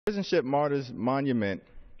Prison Ship Martyrs Monument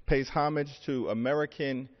pays homage to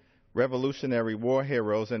American Revolutionary War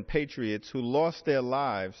heroes and patriots who lost their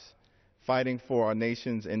lives fighting for our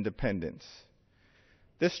nation's independence.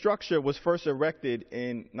 This structure was first erected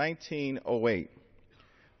in 1908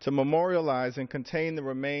 to memorialize and contain the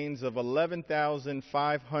remains of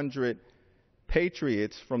 11,500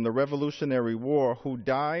 patriots from the Revolutionary War who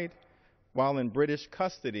died while in British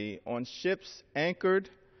custody on ships anchored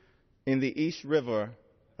in the East River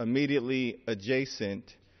immediately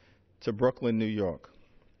adjacent to Brooklyn, New York.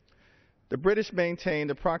 The British maintained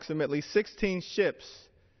approximately 16 ships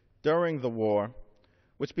during the war,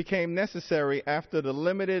 which became necessary after the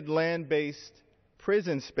limited land-based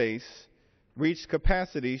prison space reached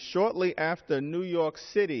capacity shortly after New York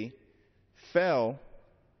City fell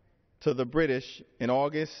to the British in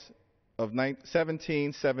August of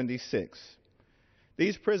 1776.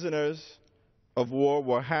 These prisoners of war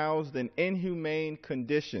were housed in inhumane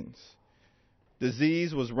conditions.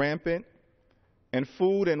 Disease was rampant, and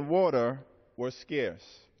food and water were scarce.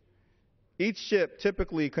 Each ship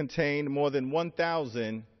typically contained more than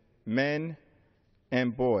 1,000 men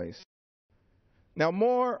and boys. Now,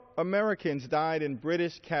 more Americans died in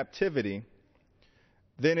British captivity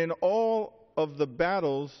than in all of the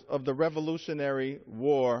battles of the Revolutionary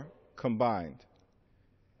War combined.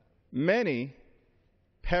 Many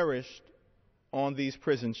perished on these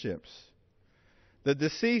prison ships. The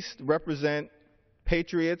deceased represent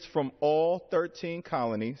patriots from all 13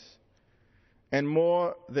 colonies and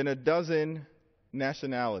more than a dozen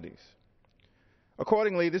nationalities.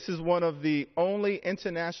 Accordingly, this is one of the only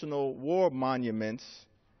international war monuments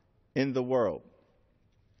in the world.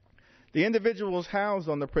 The individuals housed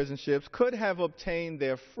on the prison ships could have obtained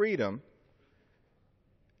their freedom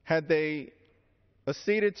had they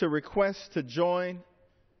acceded to requests to join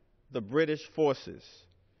the British forces.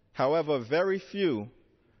 However, very few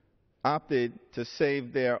opted to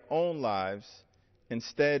save their own lives,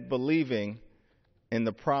 instead believing in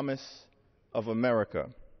the promise of America.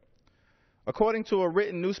 According to a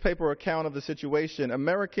written newspaper account of the situation,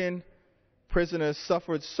 American prisoners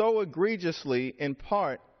suffered so egregiously in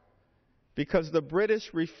part because the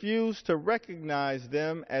British refused to recognize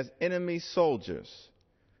them as enemy soldiers,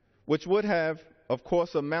 which would have, of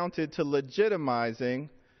course, amounted to legitimizing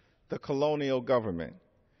the colonial government,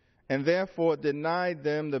 and therefore denied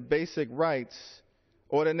them the basic rights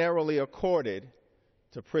ordinarily accorded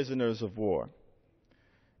to prisoners of war.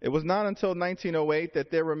 It was not until 1908 that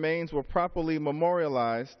their remains were properly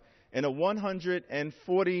memorialized in a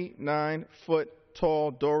 149-foot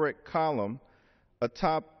tall Doric column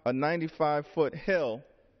atop a 95-foot hill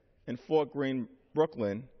in Fort Greene,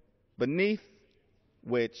 Brooklyn, beneath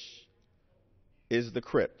which is the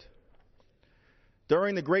crypt.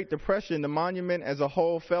 During the Great Depression, the monument as a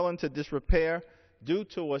whole fell into disrepair due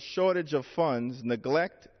to a shortage of funds,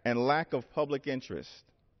 neglect, and lack of public interest.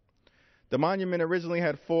 The monument originally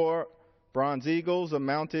had 4 bronze eagles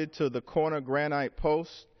mounted to the corner granite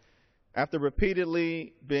post. After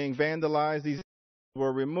repeatedly being vandalized, these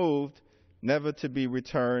were removed, never to be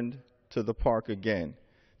returned to the park again.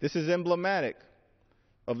 This is emblematic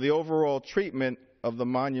of the overall treatment of the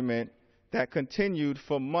monument that continued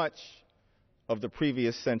for much of the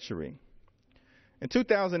previous century. In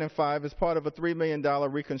 2005, as part of a $3 million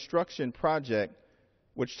reconstruction project,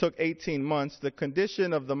 which took 18 months, the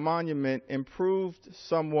condition of the monument improved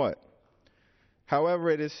somewhat. However,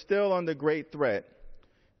 it is still under great threat,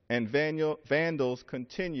 and vandals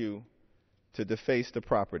continue to deface the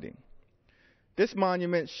property. This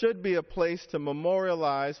monument should be a place to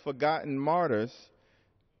memorialize forgotten martyrs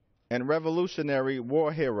and Revolutionary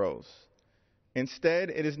War heroes. Instead,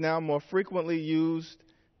 it is now more frequently used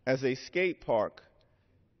as a skate park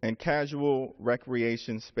and casual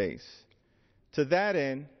recreation space. To that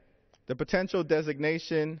end, the potential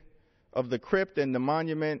designation of the crypt and the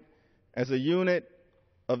monument as a unit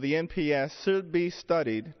of the NPS should be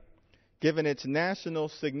studied, given its national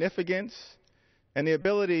significance and the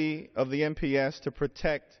ability of the NPS to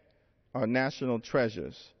protect our national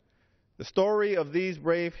treasures. The story of these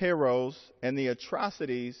brave heroes and the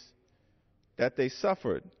atrocities that they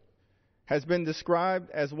suffered has been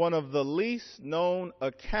described as one of the least known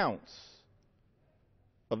accounts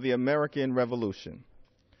of the American Revolution.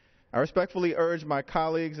 I respectfully urge my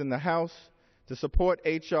colleagues in the House to support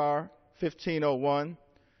H.R. 1501,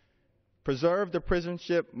 preserve the Prison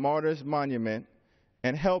Ship Martyrs Monument,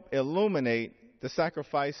 and help illuminate the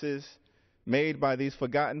sacrifices made by these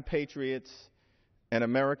forgotten patriots and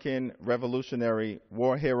American Revolutionary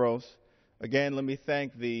War heroes. Again, let me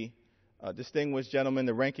thank the distinguished gentleman,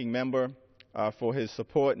 the ranking member, for his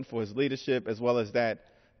support and for his leadership, as well as that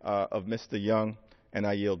of Mr. Young. And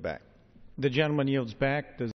I yield back. The gentleman yields back. Does